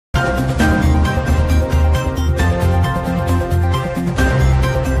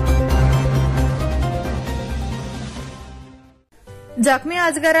जखमी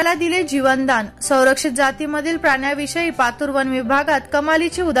अजगराला दिले जीवनदान। संरक्षित जातीमधील प्राण्याविषयी पातूर वन विभागात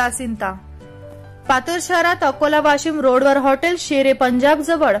कमालीची उदासीनता। पातूर शहरात अकोला वाशिम रोडवर हॉटेल शेरे पंजाब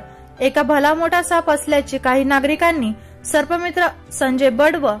जवळ एका भला मोठा साप असल्याचे काही नागरिकांनी सर्पमित्र संजय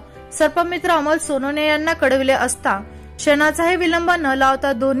बड व सर्पमित्र अमोल सोनोने यांना कळविले असता क्षणाचाही विलंब न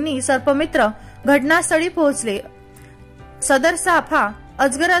लावता दोन्ही सर्पमित्र घटनास्थळी पोहोचले। सदर साप हा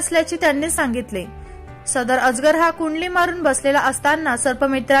अजगर असल्याचे त्यांनी सांगितले। सदर अजगर हा कुंडली मारून बसलेला असताना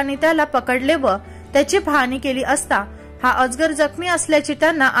सर्पमित्रांनी त्याला पकडले व त्याची पाहणी केली असता हा अजगर जखमी असल्याचे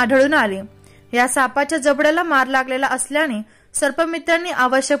त्यांना आढळून आले। या सापाच्या जबड्याला मार लागलेला असल्याने सर्पमित्रांनी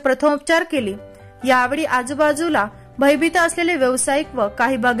आवश्यक प्रथमोपचार केले। यावेळी आजूबाजूला भयभीत असलेले व्यावसायिक व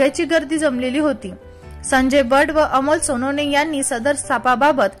काही बघ्याची गर्दी जमलेली होती। संजय बड व अमोल सोनोने यांनी सदर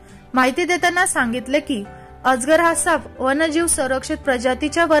सापाबाबत माहिती देताना सांगितले की अजगर हा साप वन्यजीव संरक्षित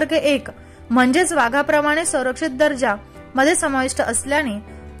प्रजातीच्या वर्ग 1 म्हणजेच वाघाप्रमाणे संरक्षित दर्जा मध्ये समाविष्ट असल्याने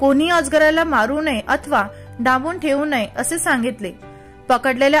कोणी अजगराला मारू नये अथवा डांबून ठेवू नये असे सांगितले।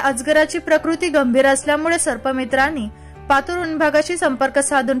 पकडलेल्या अजगराची प्रकृती गंभीर असल्यामुळे सर्पमित्रांनी पातूर वन विभागाशी संपर्क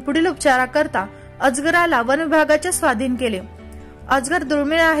साधून पुढील उपचाराकरता अजगराला वन विभागाच्या स्वाधीन केले। अजगर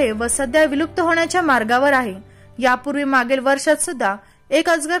दुर्मिळ आहे व सध्या विलुप्त होण्याच्या मार्गावर आहे। यापूर्वी मागील वर्षात सुद्धा एक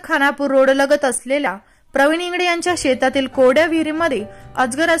अजगर खानापूर रोड लगत असलेल्या प्रवीण इंगडे यांच्या शेतातील कोरड्या विहिरीमध्ये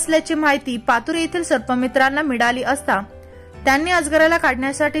अजगर असल्याची माहिती पातूर येथील सर्पमित्रांना मिळाली असता त्यांनी अजगराला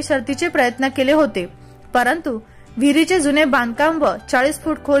काढण्यासाठी शर्थीचे प्रयत्न केले होते, परंतु विहिरीचे जुने बांधकाम व 40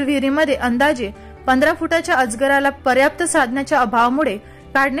 फूट खोल विहिरीमध्ये अंदाजे 15 फुटाच्या अजगराला पर्याप्त साधनाच्या अभावामुळे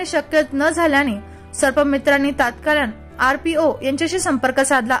काढणे शक्य न झाल्याने सर्पमित्रांनी तात्कालीन RPO यांच्याशी संपर्क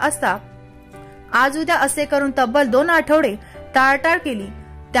साधला असता आज उद्या असे करून तब्बल 2 आठवडे टाळाटाळ केली।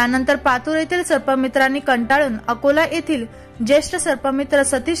 त्यानंतर पातूर येथील सर्पमित्रांनी कंटाळून अकोला येथील ज्येष्ठ सर्पमित्र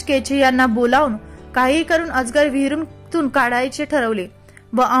सतीश केचे यांना बोलावून काही करून अजगर विहिरीतून काढायचे ठरवले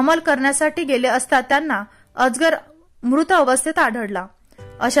व अंमल करण्यासाठी गेले असता त्यांना अजगर मृत अवस्थेत आढळला।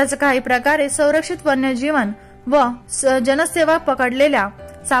 अशाच काही प्रकारे संरक्षित वन्यजीवन व जनसेवा पकडलेल्या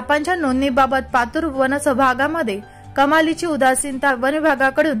सापांच्या नोंदणीबाबत पातूर वन विभागामध्ये कमालीची उदासीनता वन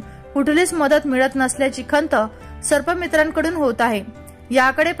विभागाकडून कुठलीच मदत मिळत नसल्याची खंत सर्पमित्रांकडून होत आहे।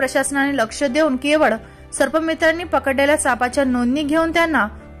 याकडे प्रशासनाने लक्ष देऊन केवळ सर्पमित्रांनी पकडलेल्या सापाच्या नोंदणी घेऊन त्यांना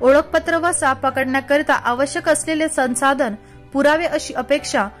ओळखपत्र व साप पकडण्याकरिता आवश्यक असलेले संसाधन पुरावे अशी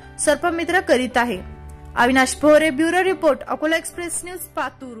अपेक्षा सर्पमित्र करीत आहे। अविनाश भोरे, bureau report, Akola express news,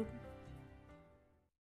 Patur.